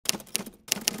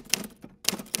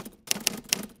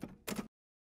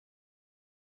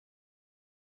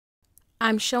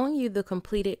I'm showing you the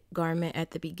completed garment at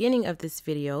the beginning of this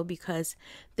video because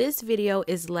this video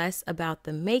is less about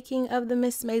the making of the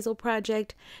Miss Maisel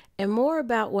project and more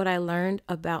about what I learned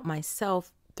about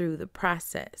myself through the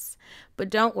process.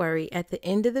 But don't worry, at the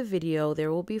end of the video,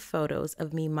 there will be photos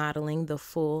of me modeling the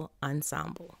full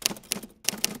ensemble.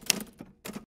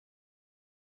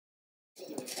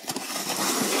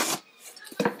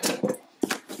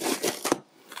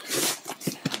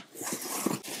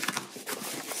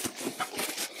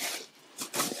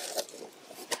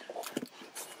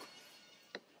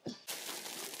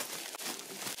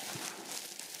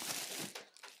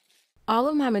 All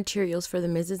of my materials for the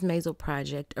Mrs. Maisel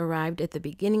project arrived at the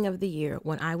beginning of the year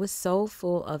when I was so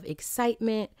full of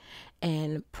excitement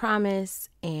and promise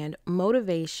and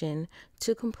motivation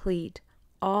to complete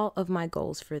all of my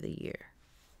goals for the year.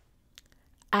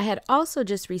 I had also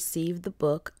just received the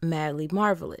book Madly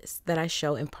Marvelous that I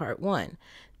show in part 1.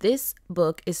 This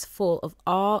book is full of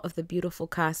all of the beautiful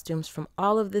costumes from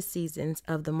all of the seasons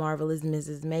of the Marvelous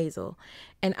Mrs. Maisel,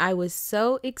 and I was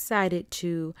so excited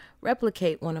to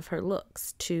replicate one of her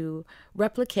looks, to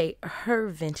replicate her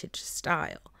vintage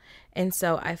style. And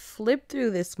so I flipped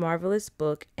through this marvelous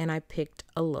book and I picked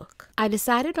a look. I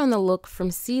decided on the look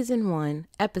from season 1,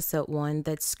 episode 1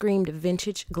 that screamed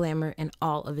vintage glamour in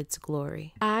all of its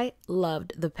glory. I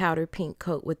loved the powder pink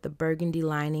coat with the burgundy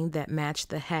lining that matched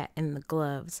the hat and the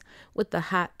gloves with the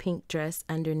hot pink dress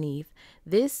underneath.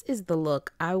 This is the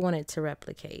look I wanted to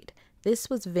replicate. This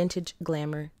was vintage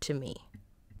glamour to me.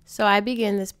 So I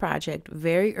began this project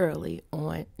very early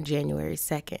on January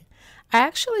 2nd. I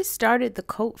actually started the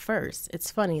coat first. It's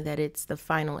funny that it's the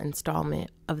final installment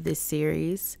of this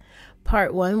series.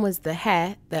 Part 1 was the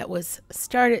hat that was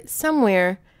started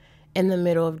somewhere in the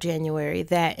middle of January,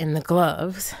 that and the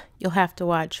gloves. You'll have to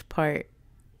watch part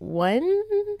 2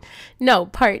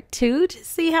 to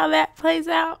see how that plays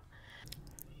out.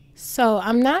 So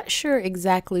I'm not sure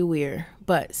exactly where,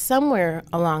 but somewhere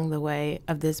along the way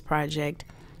of this project,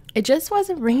 it just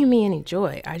wasn't bringing me any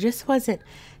joy. I just wasn't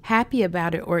happy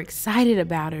about it or excited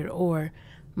about it or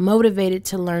motivated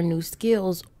to learn new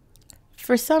skills.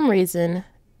 For some reason,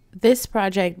 this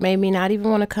project made me not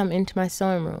even want to come into my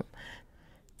sewing room.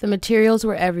 The materials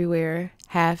were everywhere,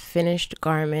 half-finished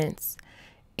garments,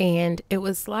 and it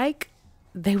was like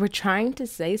they were trying to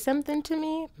say something to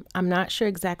me. I'm not sure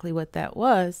exactly what that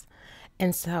was,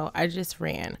 and so I just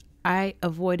ran. I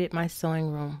avoided my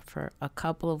sewing room for a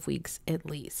couple of weeks at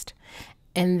least.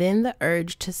 And then the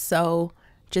urge to sew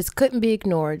just couldn't be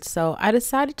ignored, so I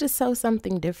decided to sew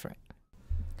something different.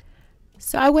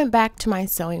 So I went back to my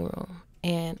sewing room,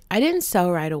 and I didn't sew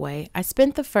right away. I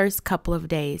spent the first couple of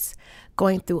days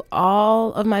going through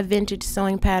all of my vintage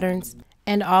sewing patterns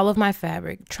and all of my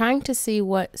fabric, trying to see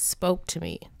what spoke to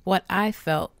me, what I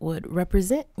felt would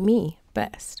represent me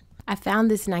best. I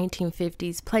found this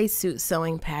 1950s play suit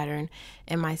sewing pattern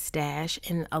in my stash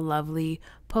in a lovely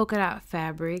polka dot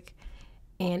fabric,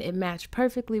 and it matched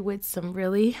perfectly with some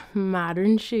really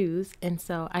modern shoes, and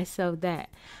so I sewed that.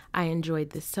 I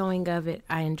enjoyed the sewing of it.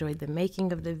 I enjoyed the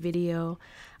making of the video.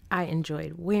 I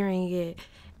enjoyed wearing it,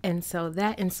 and so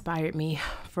that inspired me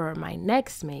for my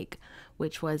next make,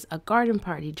 which was a garden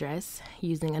party dress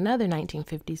using another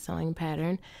 1950s sewing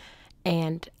pattern.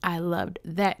 And I loved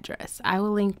that dress. I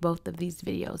will link both of these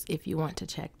videos if you want to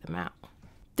check them out.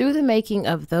 Through the making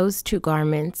of those 2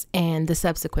 garments and the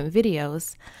subsequent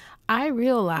videos, I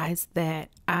realized that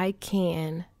I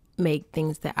can make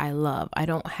things that I love. I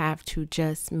don't have to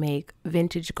just make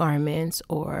vintage garments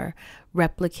or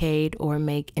replicate or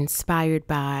make inspired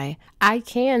by. I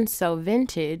can sew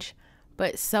vintage,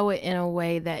 but sew it in a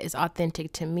way that is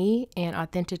authentic to me and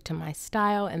authentic to my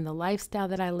style and the lifestyle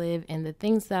that I live and the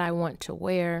things that I want to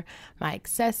wear, my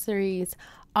accessories,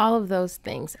 all of those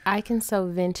things. I can sew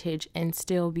vintage and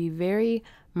still be very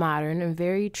modern and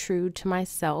very true to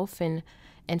myself and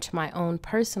to my own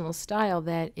personal style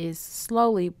that is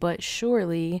slowly but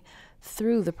surely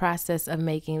through the process of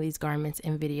making these garments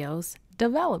and videos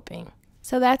developing.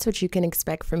 So that's what you can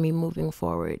expect from me moving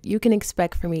forward. You can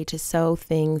expect for me to sew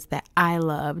things that I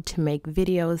love, to make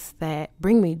videos that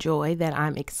bring me joy, that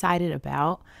I'm excited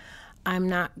about. I'm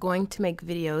not going to make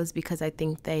videos because I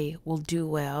think they will do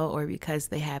well or because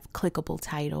they have clickable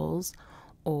titles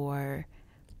or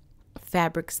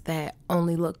fabrics that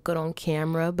only look good on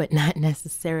camera but not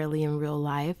necessarily in real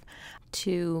life.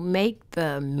 To make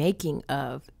the making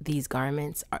of these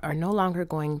garments are no longer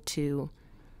going to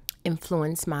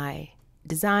influence my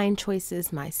design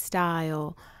choices, my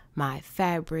style, my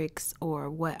fabrics, or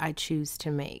what I choose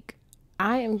to make.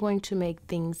 I am going to make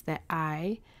things that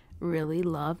I really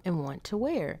love and want to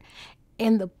wear.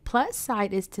 And the plus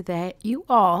side is to that you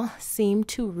all seem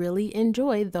to really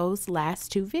enjoy those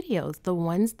last two videos, the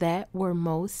ones that were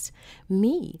most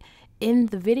me. In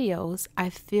the videos, I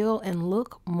feel and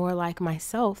look more like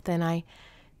myself than I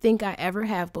think I ever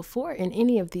have before in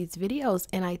any of these videos.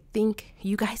 And I think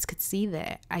you guys could see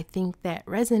that. I think that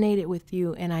resonated with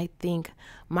you. And I think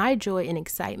my joy and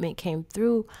excitement came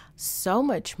through so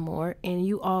much more. And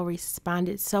you all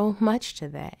responded so much to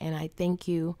that. And I thank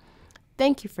you.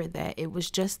 Thank you for that. It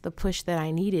was just the push that I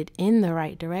needed in the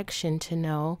right direction to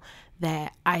know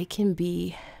that I can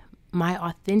be my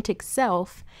authentic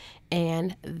self,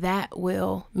 and that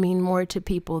will mean more to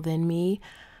people than me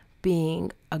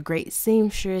being a great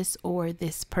seamstress or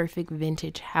this perfect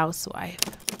vintage housewife.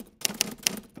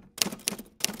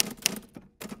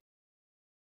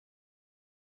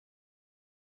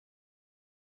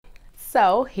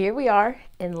 So here we are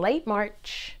in late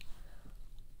March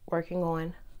working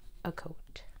on a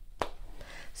coat.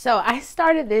 So I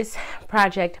started this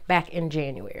project back in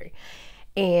January,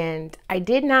 and I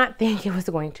did not think it was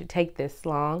going to take this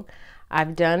long.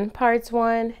 I've done parts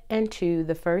 1 and 2.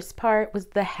 The first part was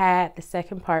the hat. The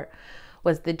second part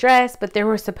was the dress, but there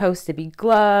were supposed to be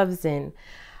gloves and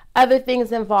other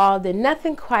things involved, and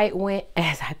nothing quite went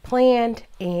as I planned.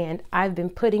 And I've been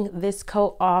putting this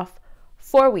coat off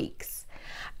for weeks.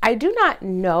 I do not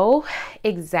know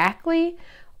exactly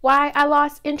why I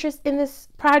lost interest in this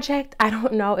project. I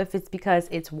don't know if it's because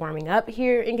it's warming up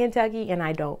here in Kentucky and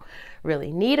I don't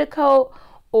really need a coat,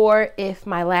 or if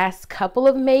my last couple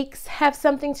of makes have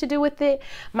something to do with it.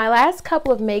 My last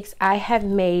couple of makes, I have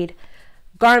made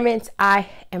garments I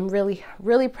am really,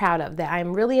 really proud of, that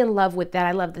I'm really in love with, that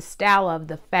I love the style of,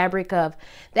 the fabric of,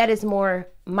 that is more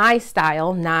my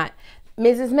style, not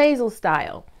Mrs. Maisel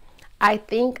style. I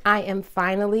think I am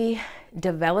finally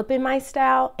developing my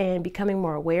style and becoming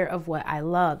more aware of what I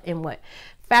love and what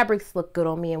fabrics look good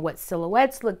on me and what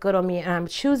silhouettes look good on me. And I'm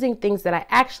choosing things that I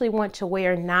actually want to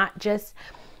wear, not just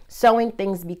sewing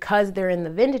things because they're in the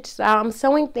vintage style. I'm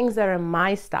sewing things that are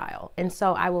my style. And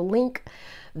so I will link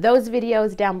those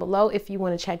videos down below if you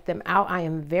want to check them out. I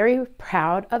am very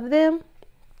proud of them.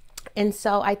 And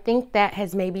so I think that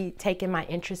has maybe taken my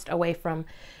interest away from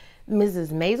Mrs.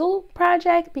 Maisel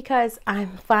project, because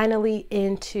I'm finally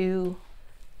into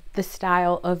the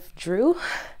style of Drew.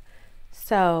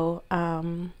 So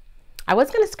I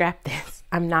was gonna scrap this,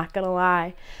 I'm not gonna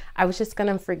lie. I was just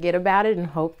gonna forget about it and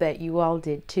hope that you all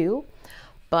did too.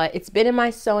 But it's been in my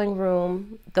sewing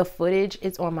room. The footage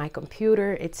is on my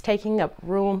computer. It's taking up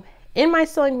room in my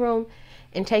sewing room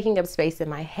and taking up space in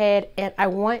my head. And I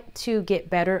want to get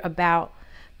better about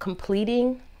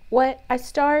completing what I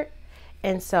start.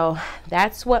 And so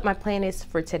that's what my plan is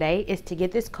for today, is to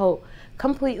get this coat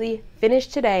completely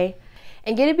finished today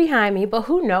and get it behind me. But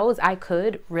who knows, I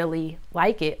could really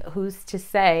like it. Who's to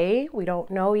say? We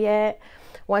don't know yet.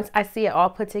 Once I see it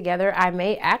all put together, I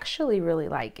may actually really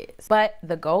like it. But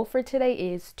the goal for today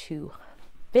is to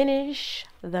finish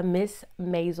the Miss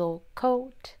Maisel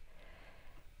coat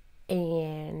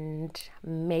and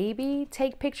maybe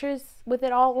take pictures with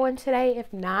it all on today.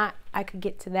 If not, I could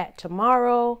get to that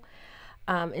tomorrow.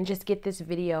 And just get this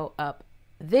video up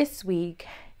this week,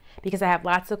 because I have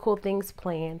lots of cool things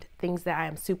planned, things that I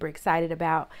am super excited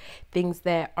about, things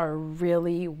that are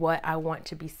really what I want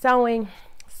to be sewing.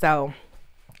 So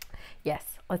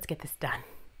yes, let's get this done.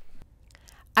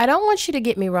 I don't want you to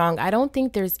get me wrong. I don't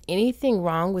think there's anything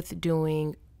wrong with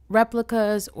doing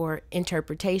replicas or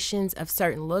interpretations of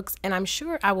certain looks, and I'm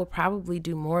sure I will probably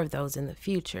do more of those in the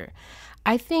future.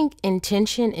 I think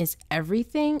intention is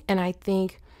everything, and I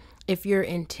think if you're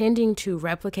intending to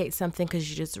replicate something because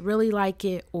you just really like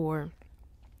it or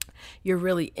you're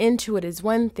really into it is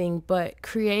one thing, but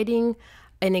creating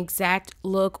an exact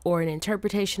look or an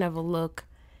interpretation of a look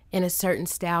in a certain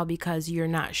style because you're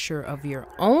not sure of your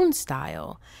own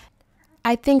style,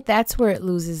 I think that's where it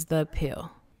loses the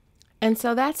appeal. And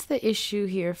so that's the issue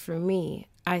here for me.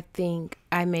 I think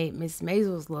I made Miss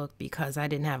Maisel's look because I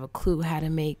didn't have a clue how to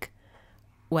make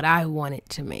what I wanted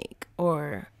to make,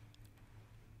 or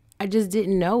I just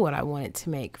didn't know what I wanted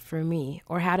to make for me,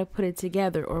 or how to put it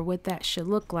together, or what that should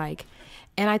look like.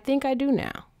 And I think I do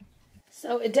now.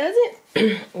 So it doesn't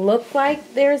look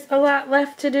like there's a lot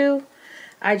left to do.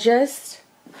 I just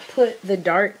put the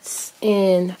darts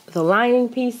in the lining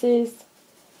pieces.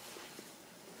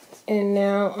 And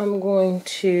now I'm going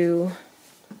to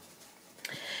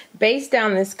base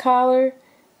down this collar,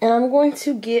 and I'm going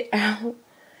to get out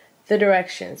the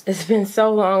directions. It's been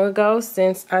so long ago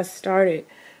since I started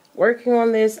working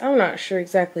on this. I'm not sure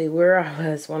exactly where I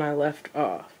was when I left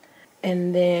off.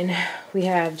 And then we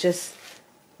have just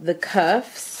the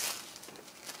cuffs,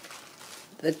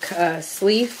 the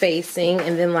sleeve facing,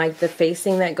 and then like the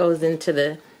facing that goes into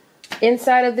the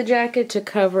inside of the jacket to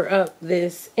cover up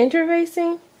this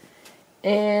interfacing.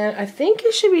 And I think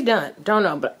it should be done. Don't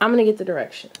know, but I'm gonna get the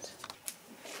directions.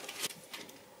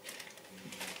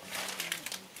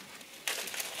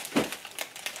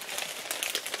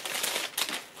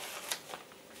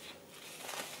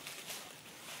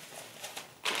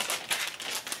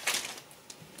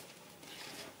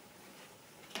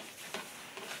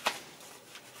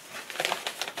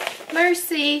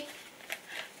 Mercy,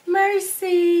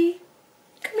 Mercy,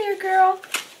 come here, girl,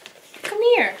 come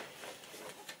here.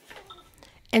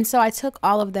 And so I took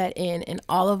all of that in, and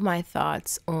all of my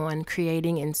thoughts on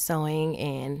creating and sewing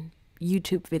and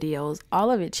YouTube videos,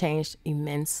 all of it changed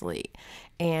immensely.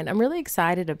 And I'm really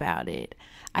excited about it.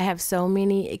 I have so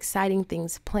many exciting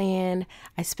things planned.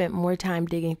 I spent more time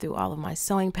digging through all of my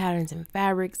sewing patterns and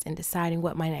fabrics and deciding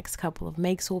what my next couple of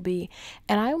makes will be.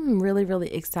 And I'm really,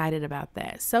 really excited about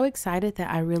that. So excited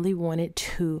that I really wanted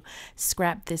to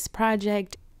scrap this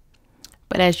project.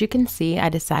 But as you can see, I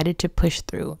decided to push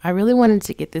through. I really wanted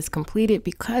to get this completed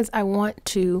because I want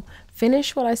to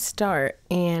finish what I start,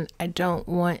 and I don't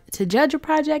want to judge a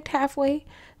project halfway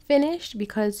finished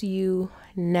because you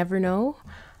never know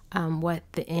what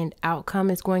the end outcome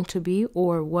is going to be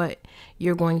or what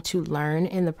you're going to learn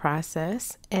in the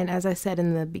process. And as I said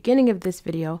in the beginning of this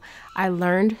video, I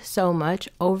learned so much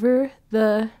over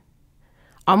the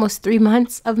almost 3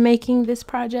 months of making this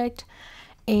project,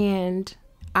 and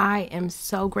I am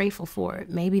so grateful for it.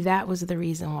 Maybe that was the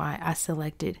reason why I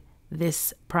selected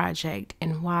this project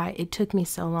and why it took me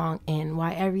so long and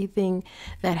why everything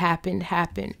that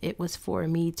happened. It was for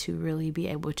me to really be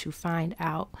able to find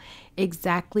out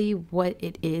exactly what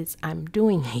it is I'm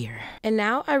doing here. And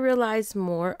now I realize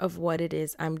more of what it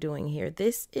is I'm doing here.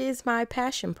 This is my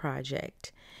passion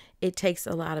project. It takes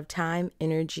a lot of time,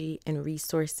 energy, and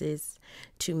resources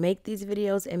to make these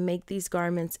videos and make these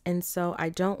garments, and so I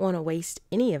don't want to waste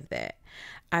any of that.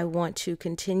 I want to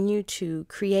continue to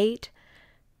create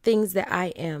things that I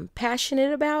am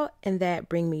passionate about and that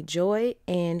bring me joy,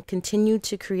 and continue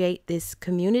to create this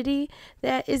community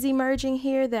that is emerging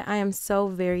here that I am so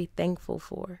very thankful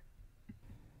for.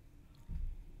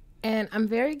 And I'm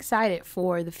very excited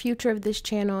for the future of this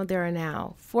channel. There are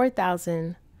now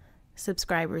 4,000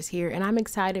 subscribers here, and I'm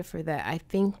excited for that. I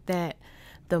think that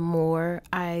the more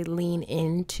I lean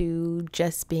into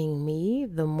just being me,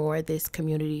 the more this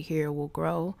community here will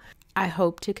grow. I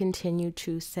hope to continue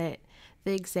to set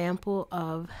the example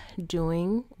of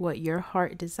doing what your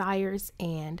heart desires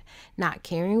and not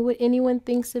caring what anyone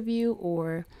thinks of you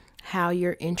or how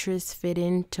your interests fit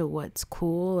into what's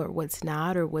cool or what's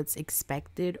not, or what's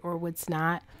expected or what's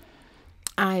not.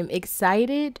 I'm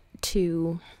excited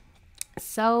to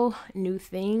sew new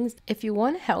things. If you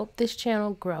want to help this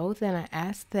channel grow, then I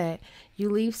ask that you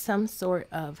leave some sort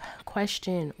of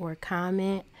question or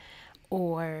comment,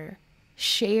 or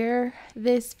share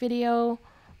this video,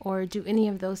 or do any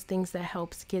of those things that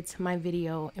helps get my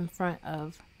video in front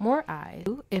of more eyes.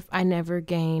 If I never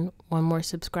gain one more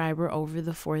subscriber over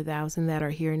the 4,000 that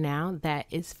are here now, that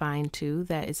is fine too.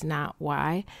 That is not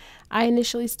why I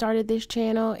initially started this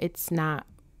channel.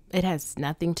 It has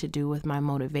nothing to do with my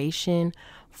motivation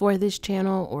for this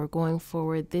channel or going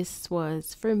forward. This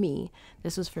was for me.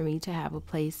 This was for me to have a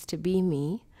place to be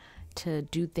me, to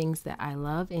do things that I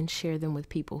love and share them with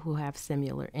people who have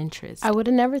similar interests. I would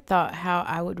have never thought how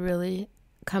I would really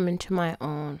come into my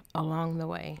own along the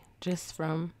way, just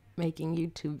from making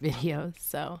YouTube videos.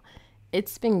 So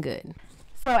it's been good.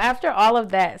 So after all of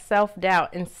that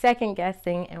self-doubt and second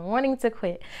guessing and wanting to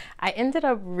quit, I ended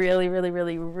up really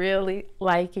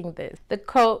liking this. The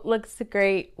coat looks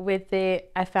great with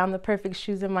it. I found the perfect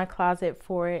shoes in my closet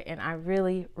for it, and I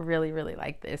really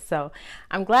like this. So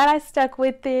I'm glad I stuck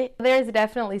with it. There's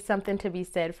definitely something to be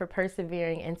said for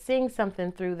persevering and seeing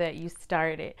something through that you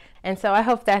started. And so I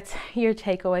hope that's your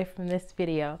takeaway from this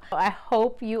video. I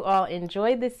hope you all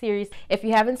enjoyed this series. If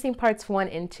you haven't seen parts 1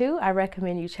 and 2, I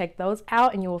recommend you check those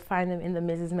out, and you will find them in the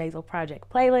Mrs. Maisel Project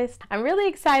playlist. I'm really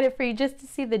excited for you just to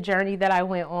see the journey that I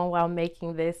went on while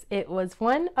making this. It was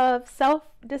one of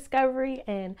self-discovery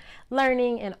and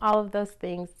learning and all of those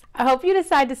things. I hope you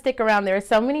decide to stick around. There are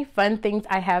so many fun things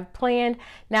I have planned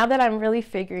now that I'm really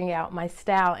figuring out my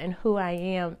style and who I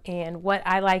am and what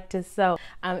I like to sew.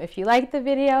 If you like the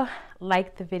video,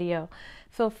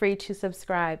 feel free to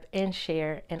subscribe and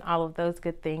share and all of those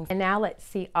good things. And now let's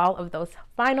see all of those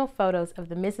final photos of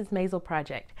the Mrs. Maisel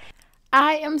project.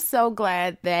 I am so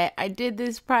glad that I did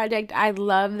this project. I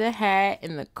love the hat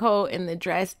and the coat and the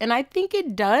dress, and I think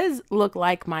it does look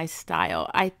like my style.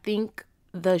 I think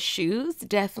the shoes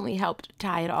definitely helped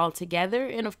tie it all together.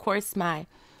 And of course, my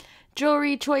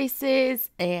jewelry choices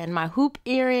and my hoop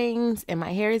earrings and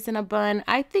my hair is in a bun.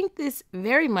 I think this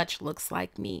very much looks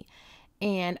like me.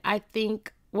 And I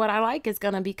think what I like is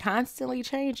going to be constantly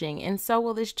changing, and so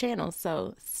will this channel.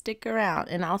 So stick around,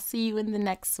 and I'll see you in the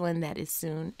next one that is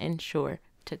soon and sure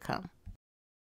to come.